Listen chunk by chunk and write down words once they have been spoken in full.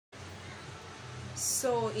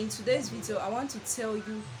So in today's video I want to tell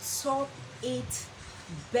you top 8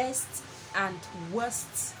 best and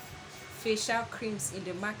worst facial creams in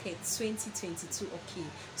the market 2022. Okay,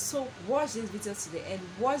 so watch this video to the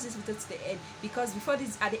end, because before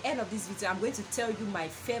this, at the end of this video, I'm going to tell you my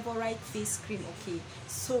favorite face cream. Okay,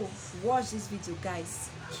 so watch this video,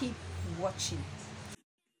 guys, keep watching.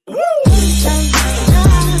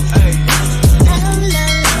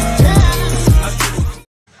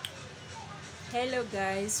 Hello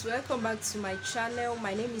guys, welcome back to my channel.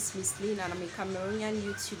 My name is Misblink and I'm a Cameroonian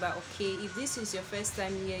YouTuber. Okay, if this is your first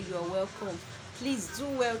time here, you are welcome. Please do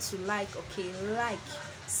well to like, okay, like,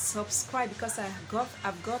 subscribe, because I've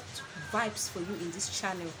got vibes for you in this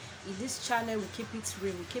channel. In this channel we keep it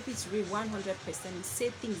real, 100%. We say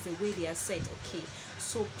things the way they are said. Okay,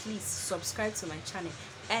 so please subscribe to my channel.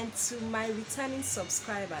 And to my returning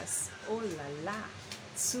subscribers, oh la la,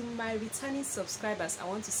 to my returning subscribers, I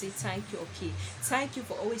want to say thank you. Okay, thank you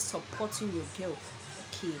for always supporting your girl.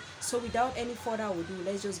 Okay, so without any further ado,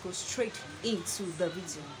 let's just go straight into the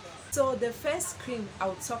video. So the first cream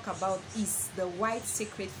I'll talk about is the White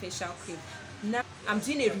Secret facial cream. Now I'm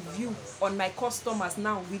doing a review on my customers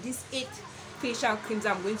now with these 8 facial creams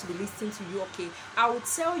I'm going to be listing to you. Okay, I will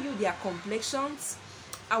tell you their complexions,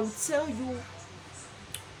 I will tell you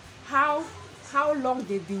how long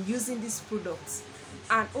they've been using these products,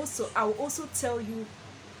 and also I will also tell you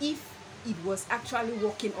if it was actually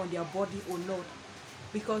working on their body or not,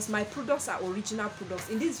 because my products are original products.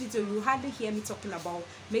 In this video you hardly hear me talking about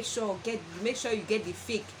make sure you get the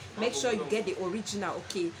fake, make sure you get the original.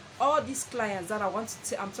 Okay, all these clients that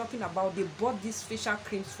I'm talking about, they bought these facial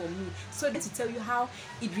creams for me, so to tell you how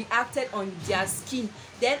it reacted on their skin.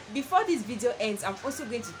 Then before this video ends, I'm also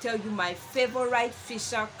going to tell you my favorite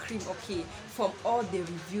facial cream, okay, from all the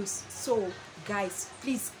reviews. So guys,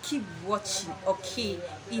 please keep watching. Okay,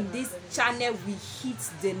 in this channel we hit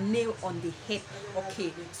the nail on the head.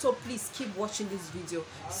 Okay, so please keep watching this video.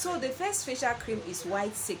 So the first facial cream is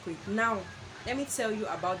White Secret. Now let me tell you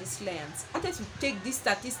about these clients. I wanted to take these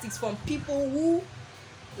statistics from people who,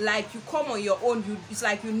 like, you come on your own, it's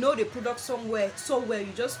like you know the product somewhere so well,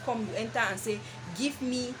 you just come, you enter and say, give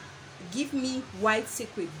me White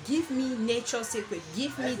Secret, give me Nature Secret,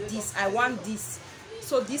 give me this, I want this.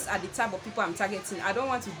 So these are the type of people I'm targeting. I don't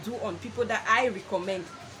want to do on people that I recommend.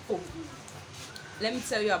 Oh, let me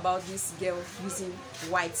tell you about this girl using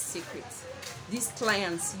White Secret. These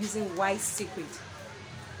clients using White Secret.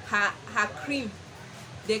 Her cream,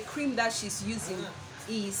 the cream that she's using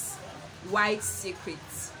is White Secret.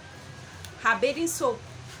 Her bathing soap,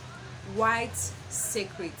 White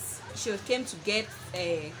Secret. She came to get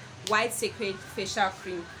a White Secret facial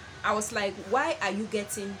cream. I was like, why are you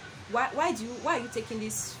getting, why are you taking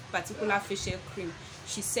this particular facial cream?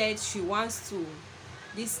 She said she wants to,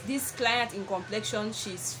 this client in complexion,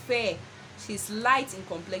 she's fair, she's light in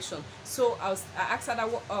complexion. So I asked her that,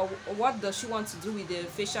 what does she want to do with the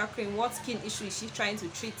facial cream, what skin issue is she trying to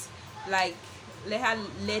treat? Like,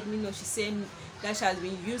 let me know. She said that she has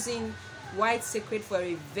been using White Secret for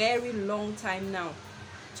a very long time now.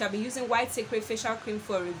 She has been using White Secret facial cream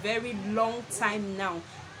for a very long time now,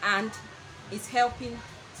 and it's helping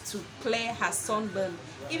to clear her sunburn.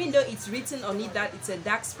 Even though it's written on it that it's a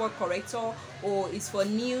dark spot corrector, or it's for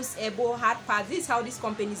nails, elbow, hard parts. This is how these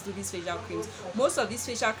companies do these facial creams. Most of these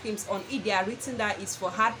facial creams on it, they are written that it's for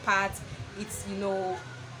hard parts, it's, you know,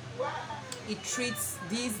 it treats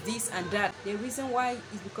this and that. The reason why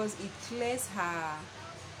is because it clears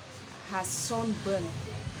her sunburn.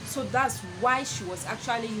 So that's why she was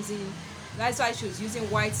actually using, that's why she was using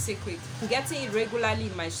White Secret. I'm getting it regularly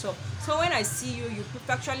in my shop. So when I see you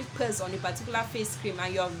actually press on a particular face cream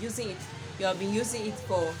and you have been using it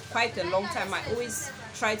for quite a long time, I always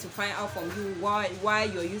try to find out from you why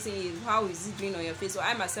you're using it, how is it doing on your face. So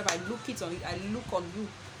I myself, I look on you,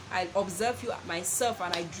 I observe you myself,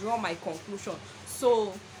 and I draw my conclusion.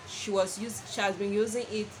 So she has been using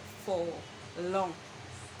it for long,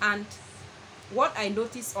 and what I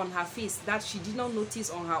noticed on her face that she did not notice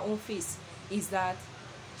on her own face is that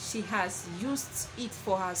she has used it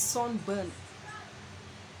for her sunburn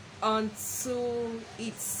until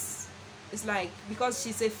it's like, because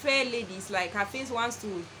she's a fair lady, it's like her face wants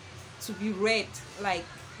to be red, like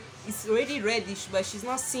it's already reddish, but she's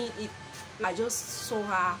not seeing it. I just saw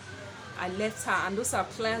her, I left her, and those are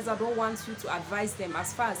clients that don't want you to advise them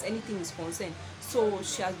as far as anything is concerned. So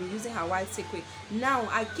she has been using her White Secret. Now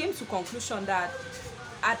I came to conclusion that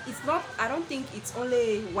it's not, I don't think it's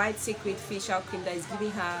only White Secret facial cream that is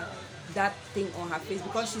giving her that thing on her face,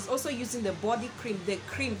 because she's also using the body cream, the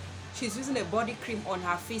cream she's using a body cream on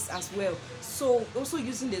her face as well, so also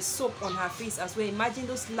using the soap on her face as well. Imagine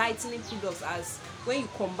those lightening products, as when you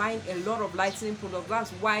combine a lot of lightening products,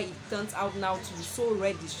 that's why it turns out now to be so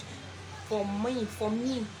reddish. For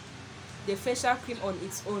me, the facial cream on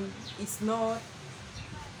its own is not,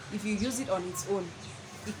 if you use it on its own,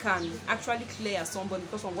 it can actually clear a sunburn,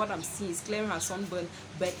 because from what I'm seeing, it's clearing her sunburn,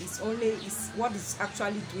 but what it's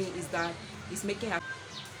actually doing is that it's making her.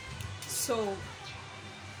 So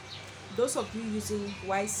those of you using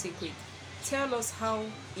White Secret, tell us how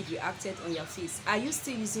it reacted on your face. Are you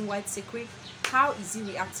still using White Secret? How is it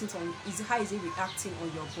reacting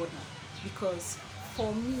on your body? Because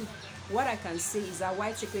for me, what I can say is that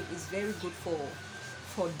White Secret is very good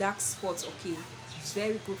for dark spots. Okay, it's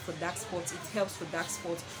very good for dark spots. It helps for dark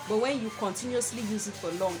spots, but when you continuously use it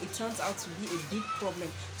for long, it turns out to be a big problem.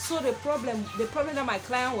 So the problem that my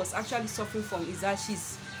client was actually suffering from is that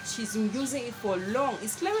she's been using it for long.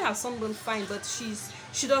 It's clearing her sunburn fine, but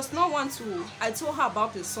she does not want to. I told her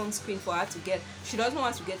about the sunscreen for her to get. She doesn't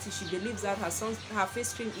want to get it. She believes that her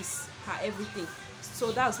face cream is her everything.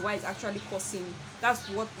 So that's why it's actually causing, that's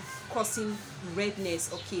what is causing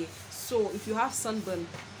redness. Okay, so if you have sunburn,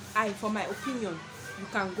 for my opinion, you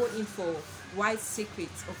can go in for White Secret.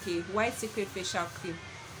 Okay, White Secret facial cream,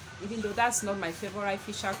 even though that's not my favorite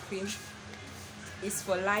facial cream. It's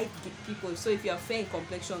for light people. So if you are fair in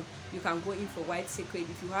complexion, you can go in for White Secret.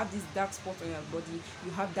 If you have this dark spot on your body,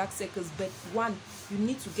 you have dark circles, but one, you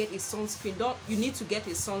need to get a sunscreen.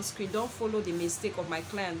 Don't follow the mistake of my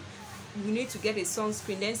client. You need to get a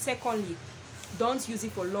sunscreen. Then secondly, don't use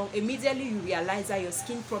it for long. Immediately you realize that your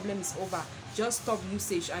skin problem is over, just stop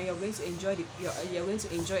usage and you're going to enjoy you're going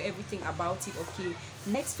to enjoy everything about it. Okay,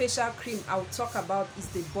 next facial cream I'll talk about is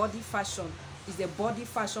the Body Fashion. Is the Body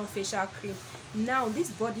Fashion facial cream. Now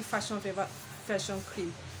this Body Fashion fashion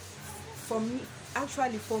cream, for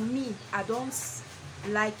me, I don't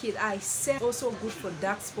like it. I said also good for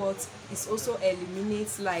dark spots. It also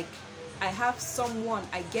eliminates, like, I have someone,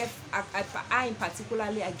 I gave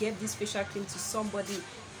this facial cream to somebody.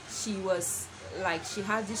 She was like, she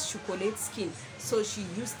had this chocolate skin, so she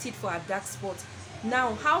used it for her dark spot.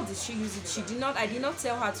 Now, how did she use it? I did not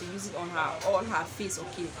tell her to use it on her face.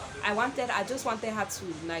 Okay, I just wanted her to,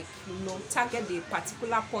 like, target the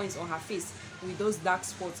particular points on her face with those dark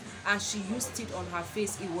spots, and she used it on her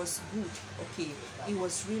face. It was good. Okay, it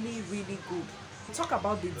was really, really good. Talk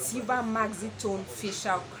about the Diva Maxi Tone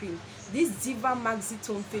facial cream. This Diva Maxi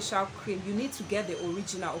Tone facial cream, you need to get the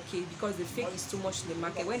original, okay, because the fake is too much in the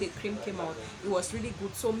market. When the cream came out, it was really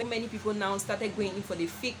good, so many people now started going in for the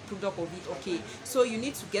fake product of it. Okay, so you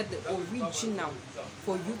need to get the original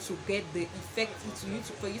for you to get the effect,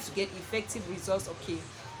 for you to get effective results.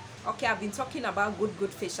 Okay, I've been talking about good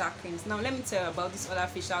facial creams. Now let me tell you about this other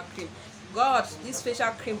facial cream. God, this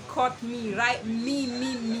facial cream caught me, right?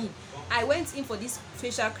 Me. I went in for this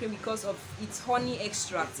facial cream because of its honey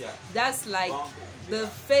extract. That's like, the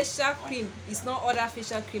facial cream is not other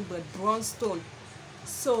facial cream but bronze tone.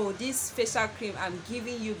 So this facial cream I'm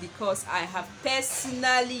giving you because I have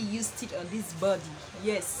personally used it on this body.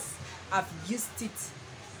 Yes, I've used it,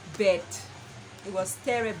 but it was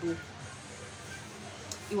terrible.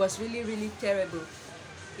 It was really, really terrible.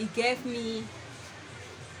 It gave me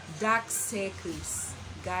dark circles,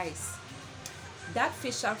 guys. That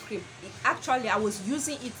facial cream, actually I was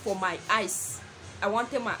using it for my eyes. I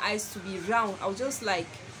wanted my eyes to be round. I was just like,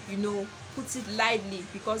 put it lightly,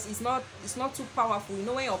 because it's not too powerful.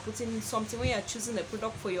 When you're putting something, when you're choosing a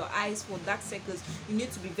product for your eyes for dark circles, you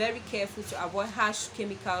need to be very careful to avoid harsh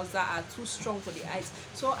chemicals that are too strong for the eyes.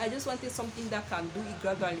 So I just wanted something that can do it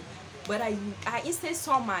gradually, but I instead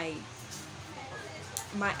saw my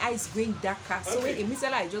eyes going darker. So when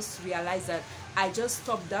immediately I just realized that, I just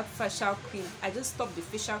stopped that facial cream. I just stopped the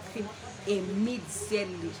facial cream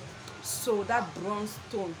immediately. So that bronze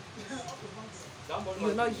tone,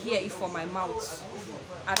 you'll not hear it from my mouth.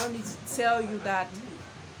 I don't need to tell you that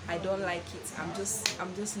I don't like it. I'm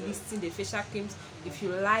just listing the facial creams. If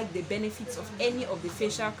you like the benefits of any of the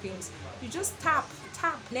facial creams, you just tap.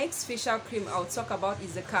 Next facial cream I'll talk about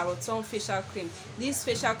is the CAROTONE facial cream. This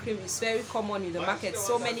facial cream is very common in the market.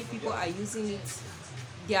 So many people are using it.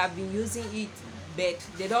 They have been using it, but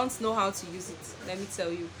they don't know how to use it. Let me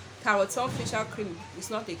tell you, CAROTONE facial cream is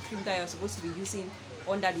not a cream that you're supposed to be using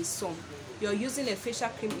under the sun. You're using a facial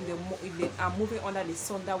cream moving under the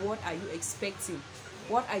sun. That, what are you expecting?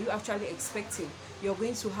 What are you actually expecting? You're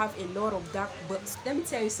going to have a lot of dark spots. Let me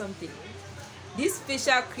tell you something. These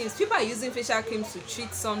facial creams, people are using facial creams to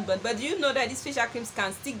treat sunburn, but do you know that these facial creams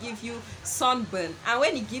can still give you sunburn? And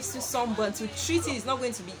when it gives you sunburn, to treat it is not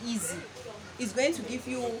going to be easy. It's going to give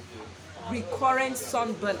you recurrent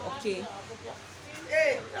sunburn. Okay,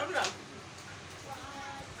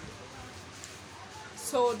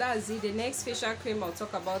 so that's it. The next facial cream I'll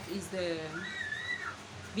talk about is the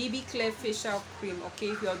BB Clear facial cream. Okay,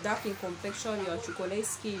 if you're dark in complexion, you're chocolate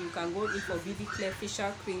skin, you can go in for BB Clear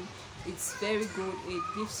facial cream. It's very good. It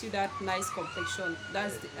gives you that nice complexion.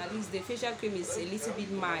 That's at least the facial cream is a little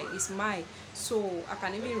bit mild. It's mild, so I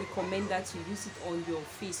can even recommend that you use it on your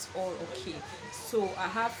face. All okay. So I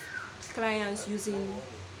have clients using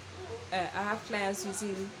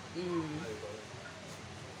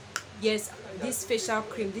yes, this facial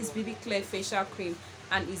cream, this BB Clear facial cream,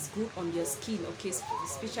 and it's good on your skin. Okay,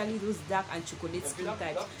 especially those dark and chocolate skin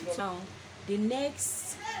types. So now the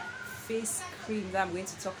next face cream that I'm going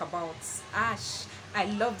to talk about, Ash. I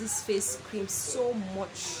love this face cream so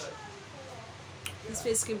much. This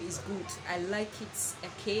face cream is good. I like it.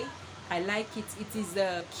 Okay, I like it. It is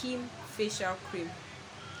the Kim facial cream.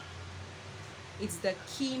 It's the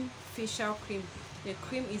Kim facial cream. The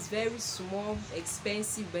cream is very small,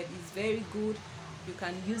 expensive, but it's very good. You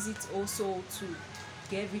can use it also to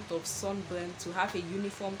get rid of sunburn, to have a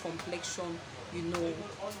uniform complexion, you know,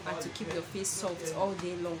 and to keep your face soft all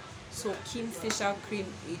day long. So Kim facial cream,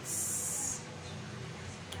 it's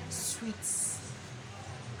sweet.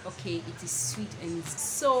 Okay, it is sweet. And it's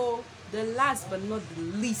so the last but not the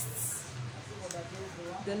least,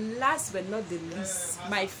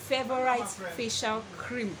 my favorite facial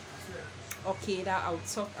cream, okay, that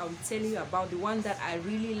I'm telling you about, the one that I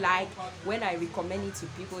really like. When I recommend it to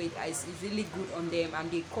people, it's really good on them and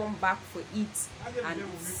they come back for it, and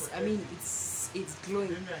it's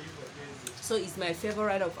glowing. So it's my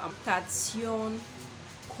favorite of glutathione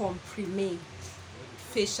comprime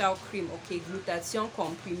facial cream. Okay, glutathione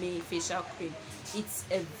comprime facial cream. It's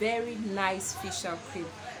a very nice facial cream.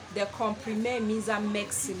 The comprime means a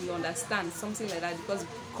maxi, you understand, something like that, because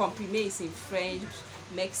comprime is in French,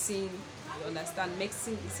 maxi, you understand,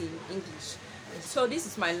 maxi is in English. So this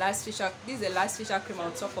is my last facial, this is the last facial cream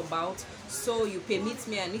I'll talk about. So you permit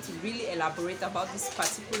me, I need to really elaborate about this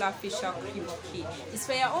particular facial cream. Okay, it's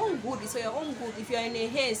for your own good, it's for your own good. If you're in a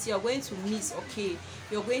haste, you're going to miss. Okay,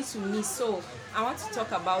 you're going to miss. So I want to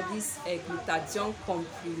talk about this glutathione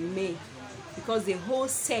comprime, because the whole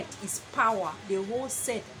set is power, the whole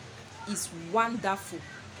set is wonderful.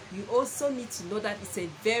 You also need to know that it's a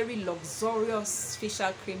very luxurious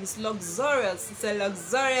facial cream. It's luxurious, it's a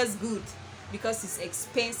luxurious good, because it's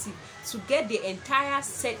expensive. To get the entire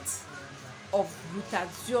set of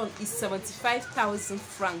glutathione is 75,000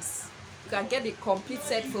 francs. You can get the complete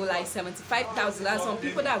set for like 75,000. There's some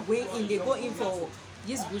people that are going in, they go in for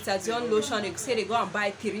this glutathione lotion, they say they go and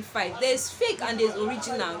buy 35. There's fake and there's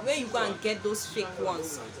original. Where you go and get those fake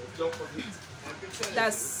ones,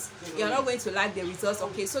 you're not going to like the results.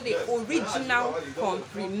 Okay, so the original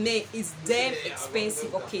comprime is damn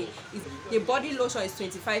expensive. Okay, the body lotion is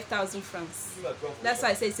 25,000 francs. That's why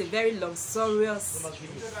I say it's a very luxurious,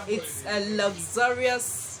 it's a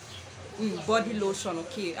luxurious body lotion.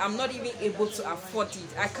 Okay, I'm not even able to afford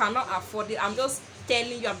it. I cannot afford it. I'm just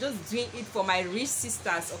telling you, I'm just doing it for my rich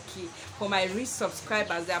sisters. Okay, for my rich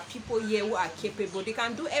subscribers. There are people here who are capable, they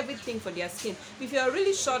can do everything for their skin. If you're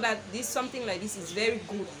really sure that something like this is very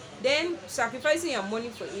good, then sacrificing your money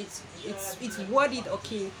for it, it's worth it.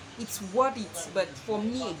 Okay, it's worth it. But for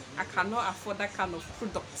me, I cannot afford that kind of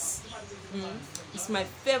products. It's my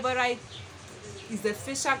favorite. It's the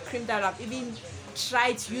facial cream that I've even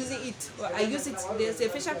tried using it. I use it. There's a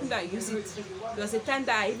facial cream that I use it. There was a time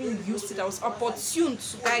that I even used it. I was opportune,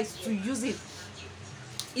 guys, to use it.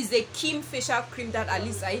 It's the Kim facial cream that at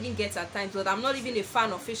least I even get at times, but I'm not even a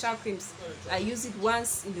fan of facial creams. I use it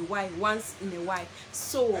once in a while,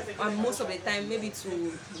 So most of the time, maybe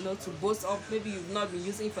to to boast up, maybe you've not been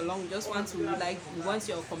using it for long, you just want to you want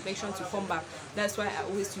your complexion to come back. That's why I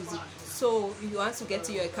always use it. So if you want to get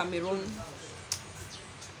to your Cameroon,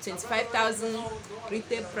 25,000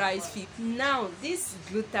 retail price fee. Now this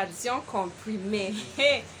glutathione comprime,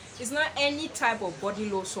 hey, it's not any type of body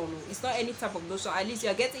lotion. It's not any type of lotion. At least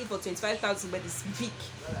you're getting it for 25,000, but it's big.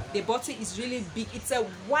 The bottle is really big. It's a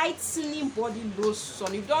whitening body lotion.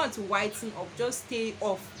 If you don't want to whiten up, just stay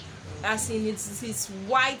off. As in, it's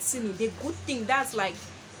whitening. The good thing, that's why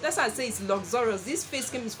I say it's luxurious. This face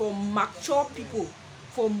cream is for mature people.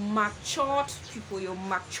 For matured people, you're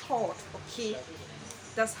matured. Okay,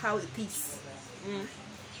 that's how it is.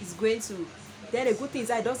 It's going to. Then the good thing is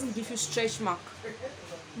that it doesn't give you stretch mark.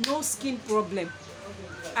 No skin problem.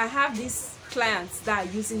 I have these clients that are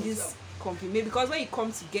using this comprime, because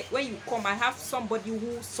when you come, I have somebody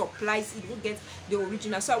who supplies it, who gets the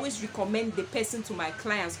original. So I always recommend the person to my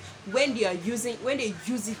clients when they use it.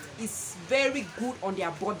 It's very good on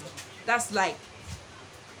their body. That's like,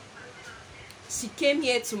 she came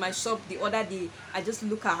here to my shop the other day. I just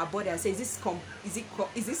look at her body and say, is this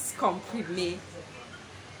comprime?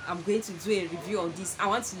 I'm going to do a review on this. I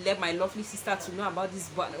want to let my lovely sister to know about this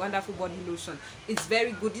wonderful body lotion. It's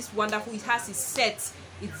very good. It's wonderful. It has a set.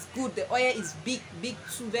 It's good. The oil is big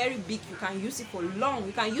too, very big. You can use it for long.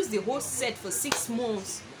 You can use the whole set for 6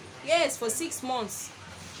 months. Yes, for 6 months.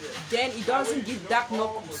 Then it doesn't give dark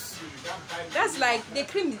knuckles. That's like the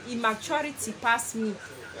cream immaturity past me.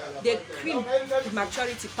 The cream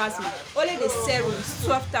immaturity past me. Only the serum is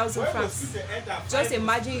 12,000 francs. Just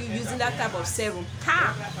imagine you using that type of serum.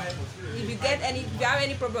 Ha! If you have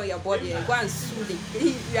any problem with your body, go and sue them.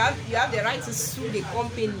 You have the right to sue the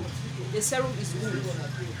company. The serum is good.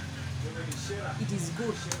 It is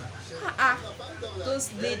good.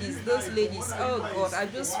 Those ladies, oh God, I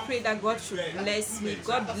just pray that God should bless me.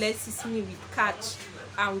 God blesses me with catch.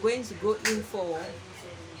 I'm going to go in for,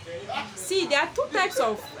 see, there are 2 types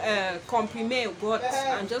of comprime. God,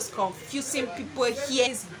 I'm just confusing people here.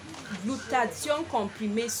 It's glutathione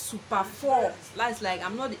comprime super 4. That's like,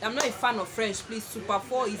 I'm not a fan of French, please. Super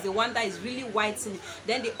 4 is the one that is really whitening.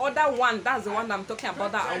 Then the other one, that's the one that I'm talking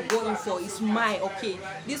about, that I'm going for, is okay.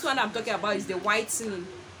 This one I'm talking about is the whitening,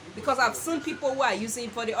 because I've seen people who are using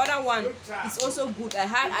it. For the other one, it's also good.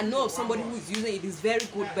 I know of somebody who is using it. It's very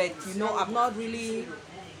good, but you know, I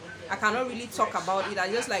cannot really talk about it. I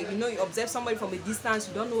just, like, you know, you observe somebody from a distance,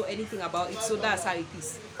 you don't know anything about it, so that's how it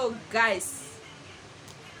is. So guys,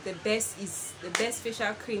 the best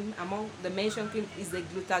facial cream among the mentioned cream is the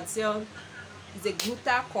glutathione, is the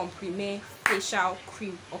gluta comprime facial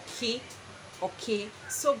cream. Okay,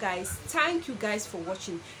 so guys, thank you guys for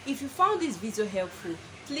watching. If you found this video helpful,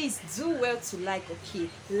 please do well to like,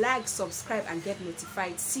 subscribe, and get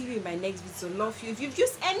notified. See you in my next video. Love you. If you've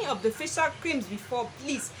used any of the facial creams before,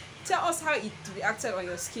 please tell us how it reacted on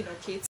your skin. Okay.